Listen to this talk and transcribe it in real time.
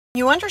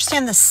You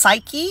understand the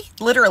psyche,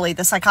 literally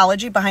the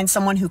psychology behind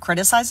someone who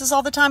criticizes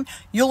all the time,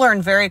 you'll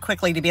learn very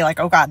quickly to be like,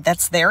 oh God,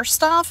 that's their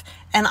stuff,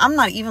 and I'm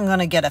not even going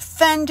to get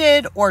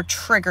offended or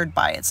triggered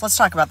by it. So let's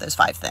talk about those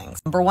 5 things.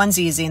 Number 1's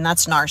easy, and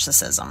that's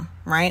narcissism,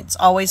 right? It's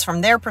always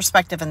from their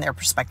perspective and their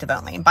perspective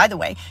only. And by the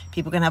way,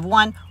 people can have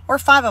 1 or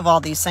 5 of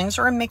all these things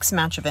or a mixed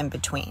match of in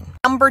between.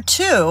 Number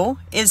 2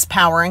 is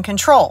power and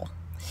control.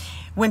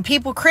 When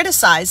people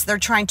criticize, they're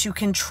trying to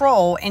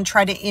control and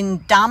try to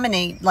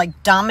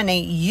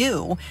dominate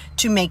you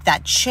to make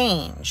that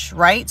change,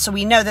 right? So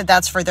we know that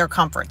that's for their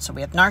comfort. So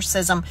we have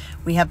narcissism,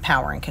 we have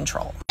power and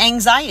control.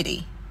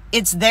 Anxiety.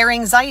 It's their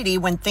anxiety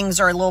when things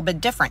are a little bit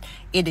different.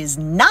 It is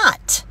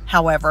not,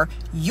 however,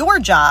 your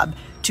job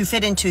to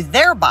fit into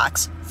their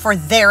box for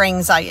their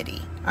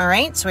anxiety. All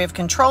right, so we have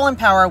control and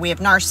power, we have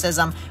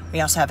narcissism,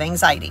 we also have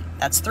anxiety.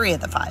 That's 3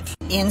 of the 5.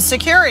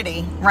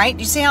 Insecurity, right?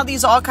 You see how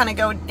these all kind of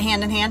go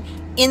hand in hand?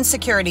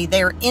 Insecurity,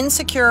 they're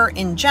insecure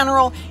in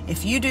general.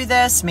 If you do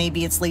this,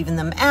 maybe it's leaving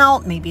them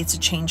out, maybe it's a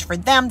change for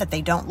them that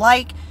they don't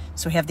like.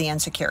 So we have the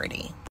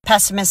insecurity.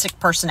 Pessimistic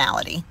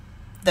personality.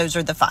 Those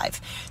are the 5.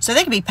 So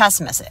they can be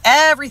pessimistic.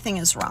 Everything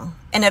is wrong.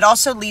 And it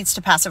also leads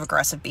to passive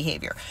aggressive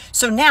behavior.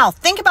 So now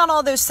think about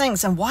all those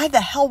things and why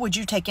the hell would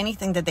you take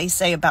anything that they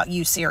say about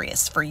you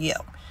serious for you?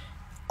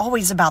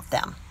 Always about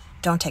them.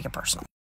 Don't take it personal.